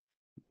read.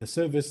 The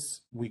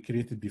service we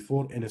created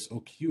before,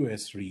 NSO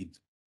QS read,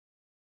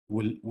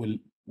 will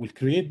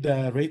create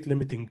the rate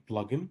limiting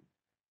plugin,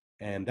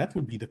 and that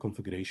will be the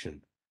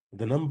configuration.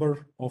 The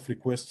number of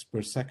requests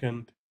per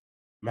second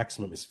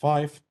maximum is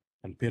 5,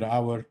 and per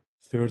hour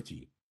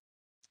 30.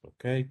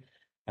 Okay,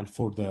 and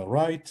for the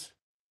write,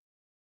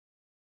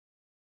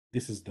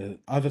 this is the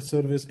other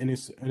service,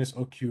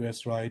 NSO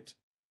QS write.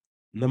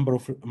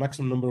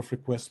 Maximum number of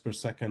requests per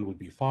second will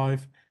be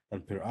 5,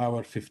 and per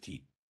hour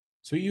 50.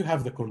 So you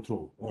have the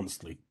control,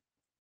 honestly.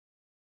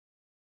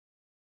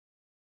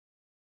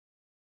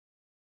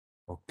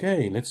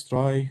 Okay, let's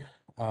try.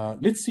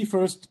 Let's see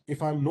first,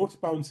 if I'm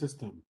northbound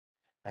system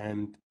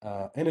and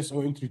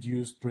NSO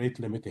introduced rate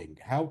limiting,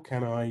 how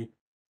can I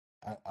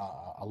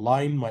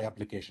align my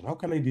application? How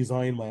can I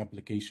design my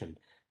application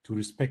to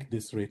respect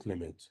this rate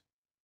limit?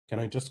 Can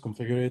I just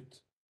configure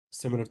it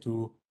similar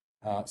to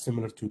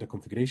the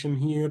configuration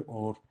here,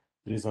 or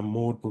there is a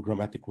more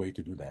programmatic way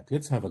to do that?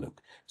 Let's have a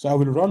look. So I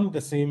will run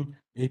the same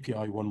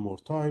API one more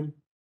time.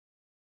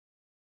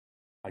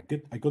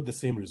 I got the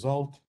same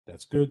result.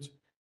 That's good.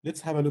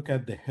 Let's have a look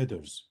at the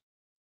headers.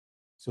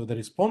 So the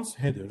response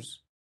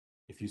headers,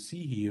 if you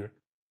see here,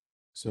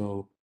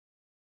 so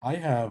I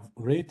have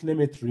rate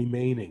limit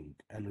remaining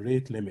and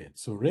rate limit.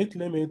 So rate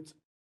limit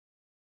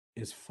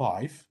is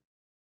 5,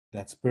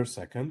 that's per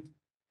second,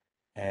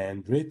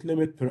 and rate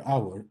limit per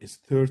hour is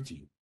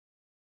 30.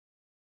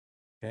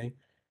 Okay,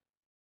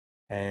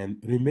 and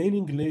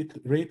remaining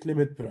rate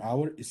limit per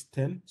hour is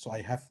 10. So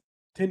I have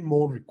 10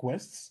 more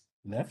requests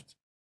left.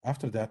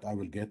 After that, I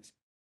will get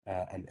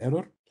an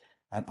error,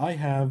 and I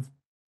have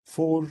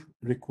 4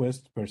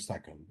 requests per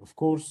second. Of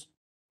course,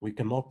 we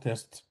cannot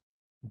test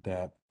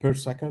the per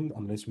second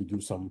unless we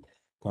do some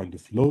kind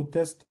of load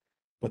test,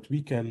 but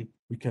we can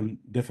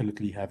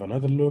definitely have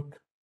another look.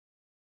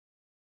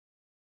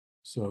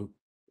 So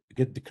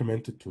get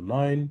decremented to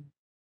 9,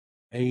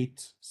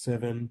 8,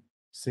 7,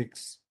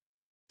 6,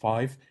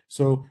 5.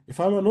 So if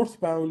I'm a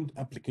northbound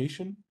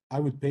application, I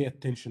would pay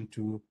attention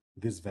to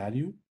this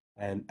value,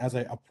 and as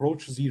I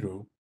approach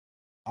 0,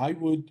 I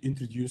would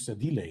introduce a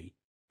delay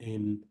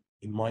in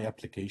my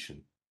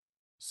application.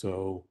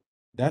 So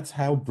that's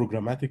how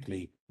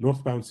programmatically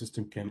northbound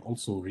system can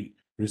also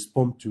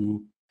respond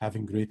to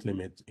having rate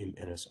limit in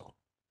NSO.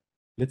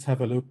 Let's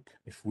have a look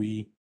if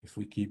we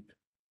keep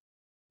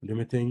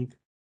limiting,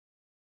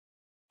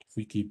 if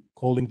we keep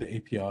calling the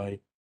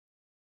API,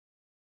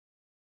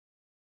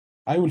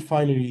 I will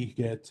finally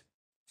get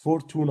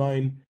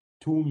 429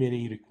 too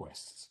many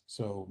requests.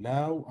 So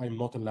now I'm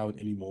not allowed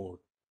anymore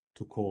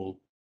to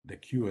call the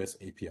QS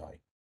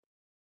API,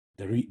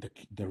 the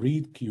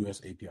read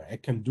QS API. I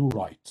can do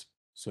write.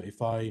 So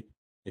if I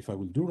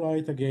will do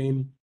write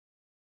again,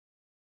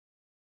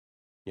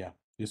 yeah,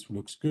 this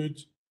looks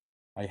good.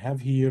 I have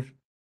here,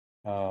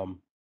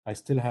 I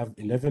still have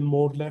 11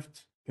 more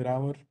left per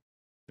hour,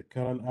 the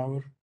current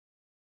hour.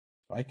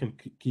 So I can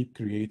keep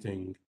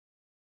creating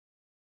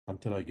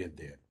until I get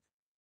there.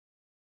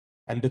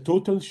 And the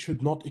total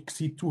should not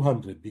exceed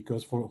 200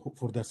 because for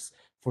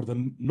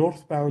the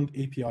northbound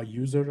API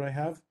user I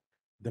have,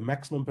 the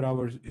maximum per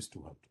hour is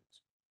 200.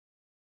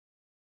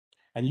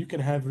 And you can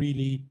have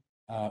really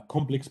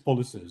complex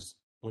policies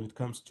when it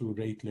comes to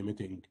rate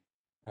limiting.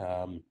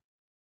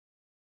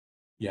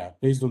 Yeah,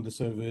 based on the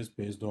service,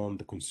 based on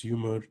the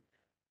consumer,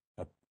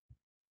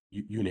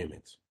 you name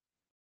it.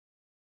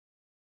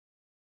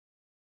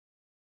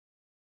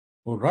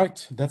 All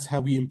right, that's how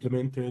we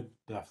implemented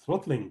the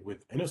throttling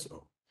with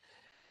NSO.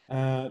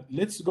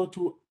 Let's go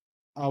to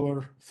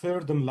our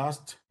third and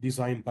last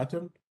design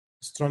pattern,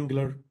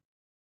 Strangler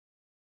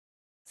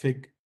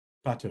Fig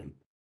pattern.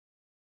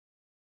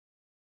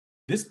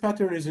 This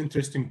pattern is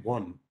interesting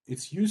one.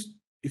 It's used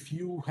if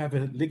you have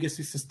a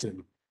legacy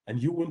system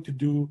and you want to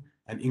do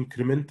an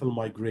incremental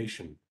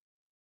migration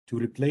to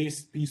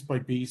replace piece by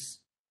piece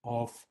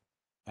of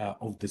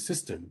the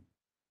system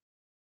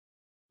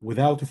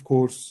without of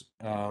course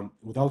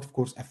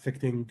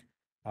affecting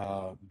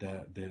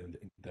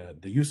the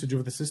usage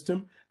of the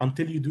system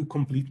until you do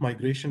complete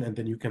migration, and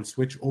then you can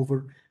switch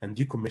over and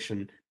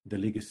decommission the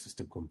legacy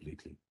system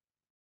completely.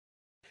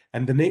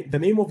 And the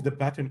name of the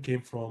pattern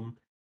came from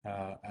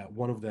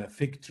one of the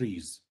fig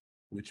trees,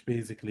 which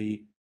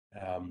basically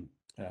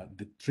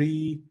the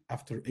tree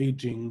after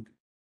aging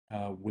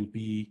will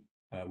be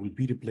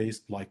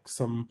replaced, like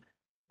some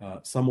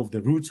of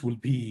the roots will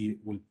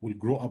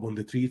grow up on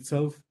the tree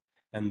itself,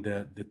 and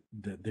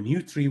the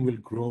new tree will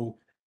grow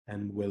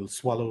and will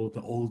swallow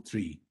the old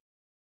tree.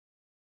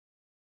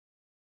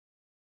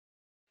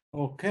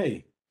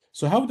 Okay,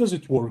 so how does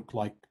it work,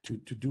 like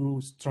to do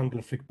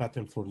Strangler Fig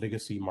pattern for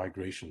legacy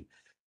migration?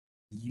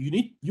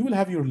 You will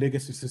have your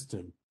legacy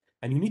system,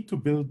 and you need to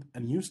build a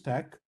new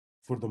stack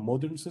for the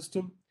modern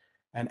system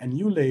and a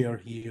new layer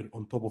here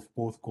on top of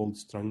both called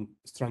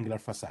Strangler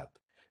Facade.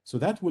 So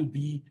that will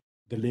be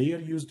the layer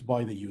used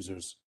by the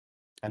users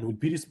and will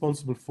be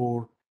responsible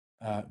for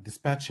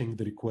dispatching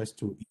the request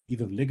to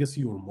either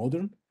legacy or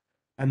modern.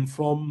 And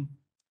from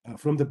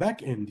the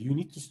back end, you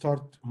need to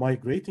start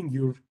migrating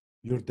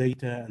your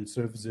data and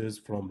services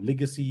from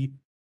legacy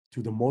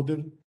to the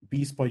modern,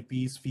 piece by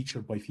piece,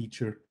 feature by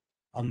feature,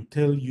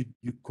 until you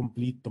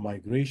complete the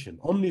migration.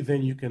 Only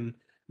then you can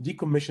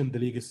decommission the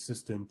legacy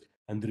system,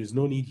 and there is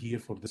no need here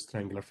for the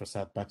Strangler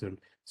Facade pattern.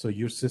 So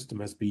your system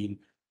has been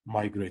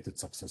migrated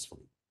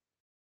successfully.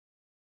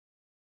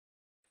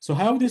 So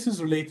how this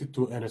is related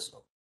to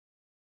NSO?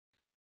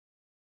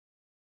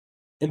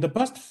 In the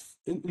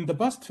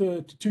past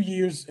 2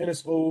 years,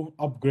 NSO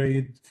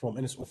upgrade from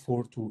NSO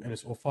 4 to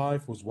NSO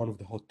 5 was one of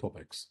the hot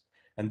topics.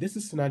 And this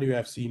is a scenario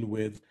I've seen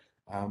with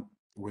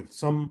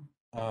some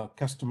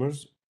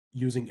customers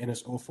using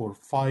NSO for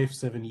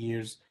 5-7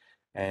 years,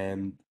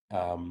 and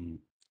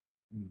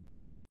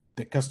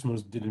the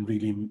customers didn't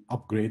really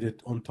upgrade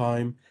it on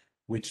time,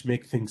 which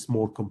make things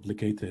more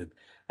complicated.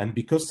 And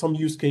because some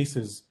use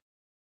cases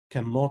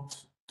cannot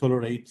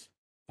tolerate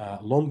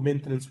long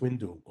maintenance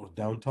window or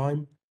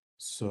downtime,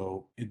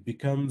 so it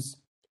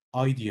becomes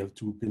ideal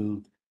to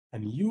build a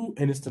new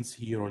instance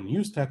here or a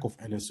new stack of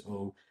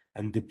NSO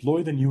and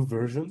deploy the new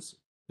versions.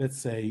 Let's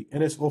say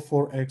NSO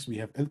 4X, we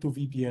have L2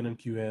 VPN and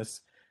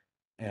QS,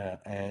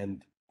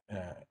 and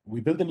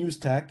we build a new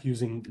stack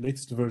using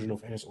latest version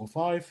of NSO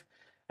 5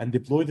 and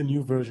deploy the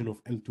new version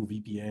of L2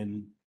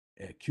 VPN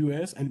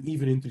QS, and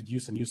even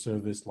introduce a new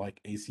service like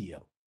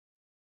ACL.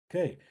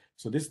 Okay,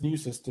 so this new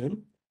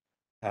system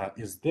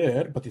is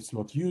there, but it's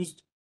not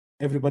used.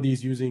 Everybody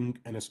is using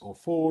NSO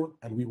 4,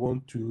 and we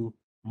want to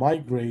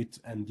migrate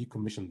and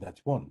decommission that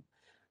one.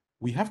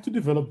 We have to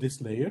develop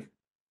this layer,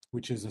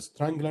 which is a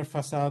Strangler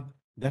Facade.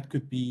 That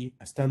could be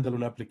a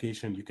standalone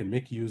application. You can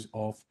make use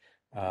of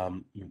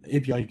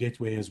API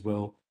gateway as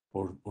well,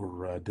 or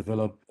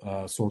develop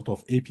sort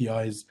of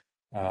APIs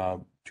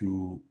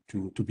to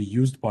be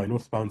used by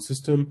northbound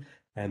system.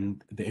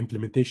 And the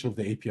implementation of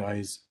the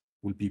APIs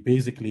will be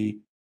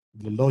basically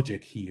the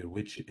logic here,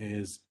 which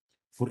is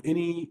for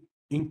any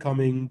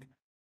incoming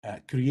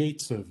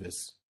create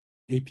service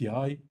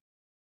API,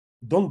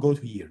 don't go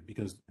to here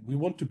because we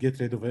want to get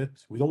rid of it.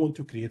 We don't want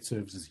to create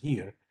services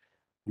here.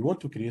 We want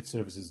to create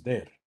services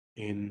there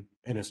in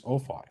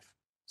NSO 5.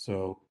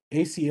 So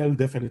ACL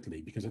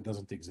definitely, because it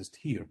doesn't exist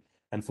here.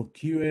 And for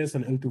QS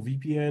and L2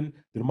 VPN,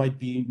 there might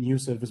be new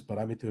service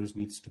parameters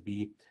needs to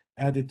be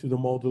added to the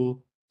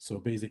model. So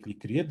basically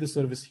create the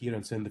service here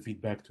and send the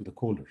feedback to the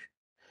caller.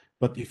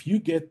 But if you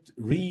get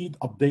read,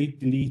 update,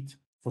 delete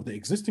for the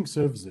existing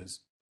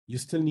services, you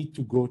still need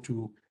to go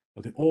to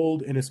the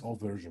old NSO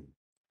version.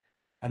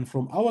 And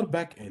from our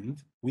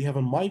backend, we have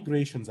a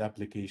migrations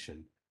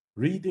application,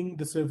 reading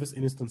the service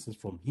instances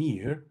from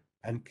here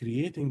and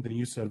creating the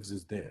new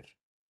services there.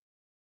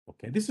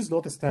 Okay, this is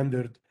not a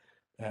standard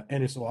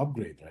NSO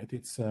upgrade, right?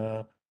 It's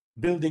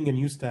building a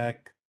new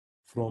stack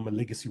from a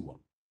legacy one.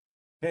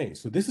 Okay,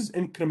 so this is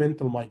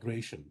incremental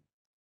migration.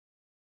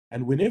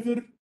 And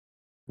whenever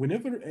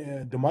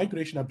the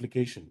migration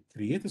application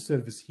create a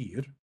service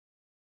here,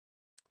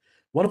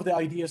 one of the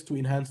ideas to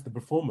enhance the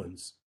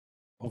performance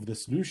of the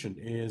solution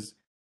is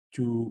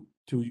to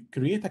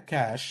create a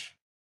cache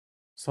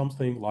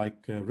something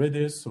like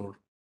Redis or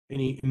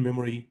any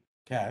in-memory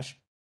cache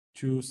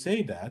to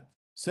say that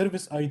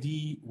service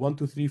ID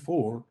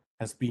 1234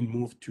 has been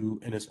moved to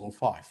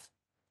NSO5.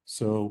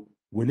 So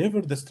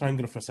whenever the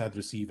Strangler facade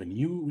receive a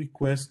new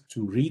request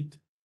to read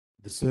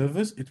the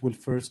service, it will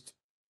first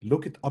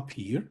look it up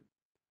here.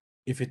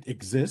 If it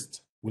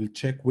exists, we'll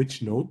check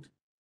which node.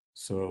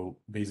 So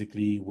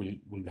basically,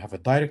 we'll have a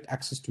direct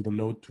access to the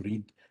node to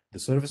read the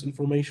service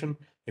information.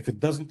 If it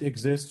doesn't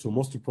exist, so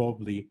most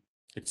probably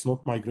it's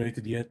not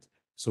migrated yet,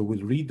 so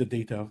we'll read the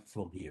data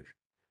from here.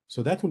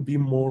 So that will be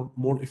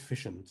more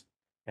efficient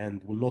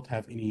and will not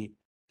have any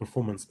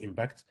performance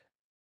impact.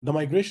 The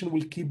migration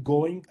will keep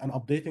going and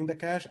updating the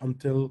cache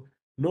until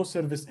no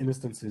service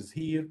instance is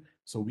here,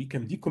 so we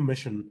can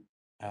decommission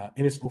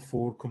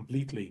NSO4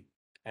 completely.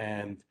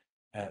 And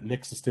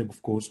next step,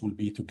 of course, will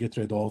be to get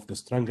rid of the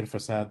Strangler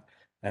facade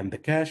and the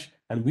cache,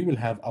 and we will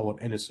have our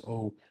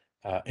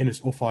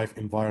NSO5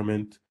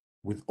 environment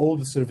with all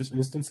the service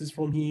instances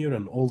from here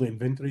and all the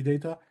inventory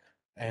data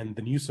and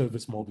the new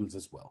service models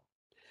as well.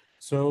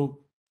 So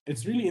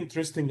it's really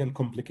interesting and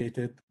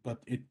complicated, but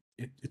it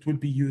will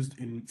be used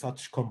in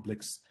such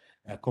complex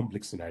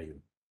scenario.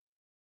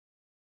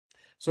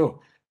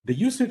 So the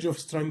usage of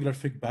Strangler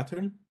Fig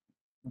pattern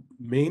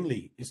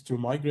mainly is to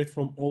migrate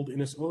from old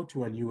NSO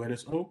to a new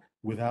NSO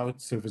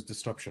without service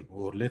disruption,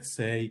 or let's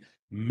say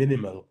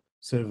minimal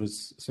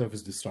service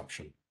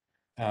disruption.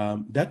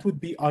 That would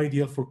be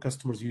ideal for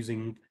customers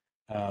using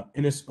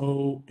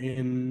NSO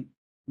in,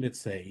 let's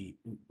say,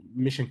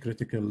 mission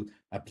critical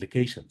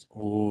applications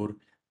or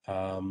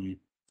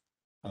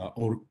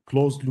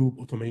closed loop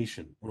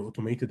automation or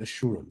automated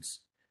assurance.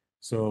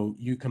 So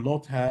you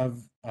cannot have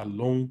a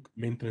long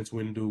maintenance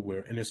window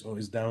where NSO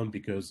is down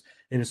because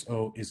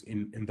NSO is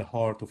in the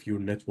heart of your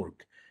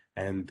network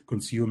and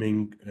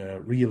consuming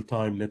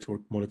real-time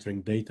network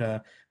monitoring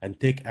data and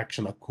take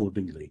action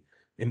accordingly.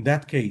 In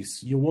that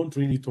case, you want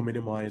really to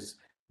minimize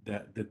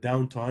the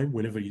downtime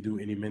whenever you do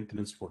any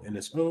maintenance for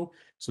NSO.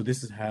 So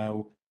this is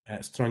how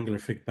Strangler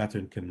Fig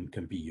pattern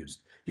can be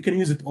used. You can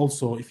use it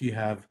also if you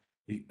have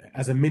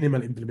as a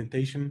minimal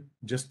implementation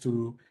just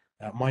to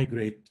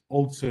migrate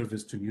old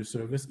service to new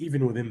service,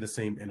 even within the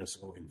same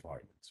NSO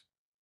environment.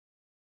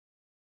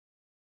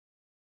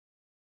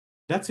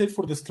 That's it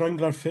for the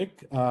Strangler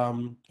Fig.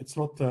 It's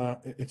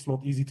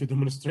not easy to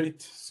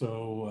demonstrate.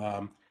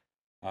 So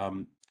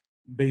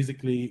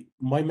basically,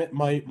 my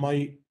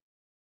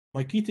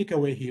key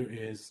takeaway here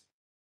is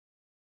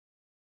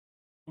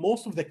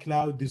most of the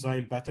cloud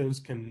design patterns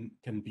can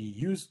be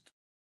used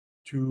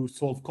to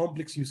solve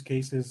complex use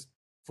cases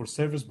for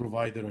service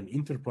provider and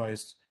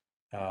enterprise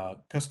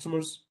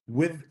customers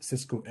with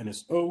Cisco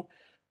NSO.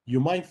 You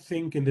might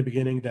think in the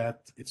beginning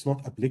that it's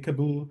not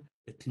applicable.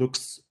 It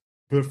looks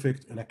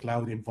perfect in a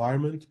cloud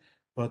environment,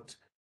 but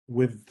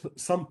with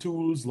some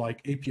tools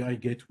like API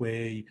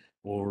gateway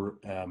or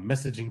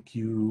messaging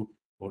queue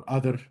or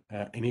other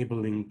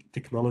enabling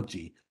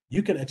technology,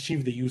 you can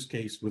achieve the use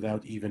case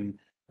without even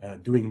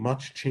doing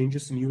much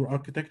changes in your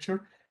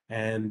architecture,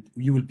 and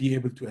you will be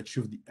able to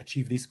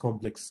achieve these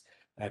complex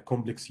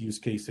use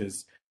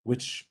cases,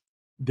 which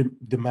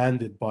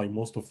demanded by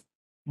most of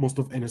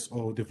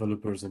NSO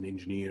developers and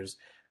engineers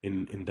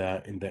in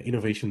the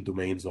innovation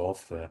domains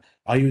of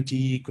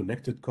IoT,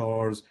 connected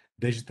cars,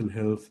 digital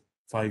health,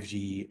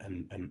 5G,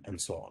 and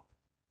so on.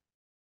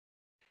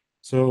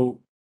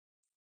 So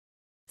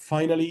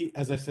finally,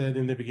 as I said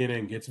in the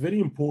beginning, it's very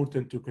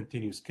important to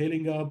continue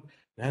scaling up,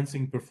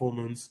 enhancing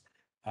performance,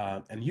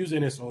 and use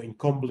NSO in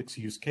complex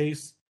use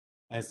case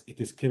as it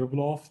is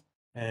capable of,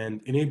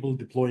 and enable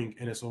deploying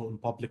NSO in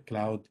public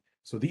cloud.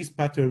 So these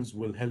patterns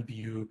will help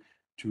you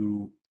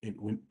to,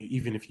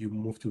 even if you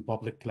move to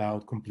public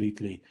cloud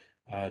completely,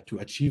 to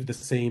achieve the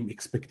same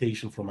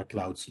expectation from a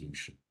cloud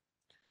solution.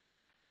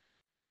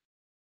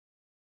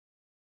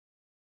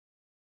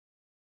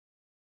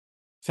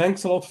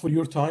 Thanks a lot for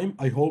your time.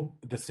 I hope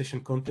the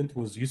session content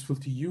was useful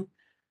to you,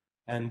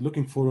 and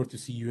looking forward to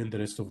see you in the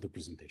rest of the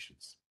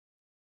presentations.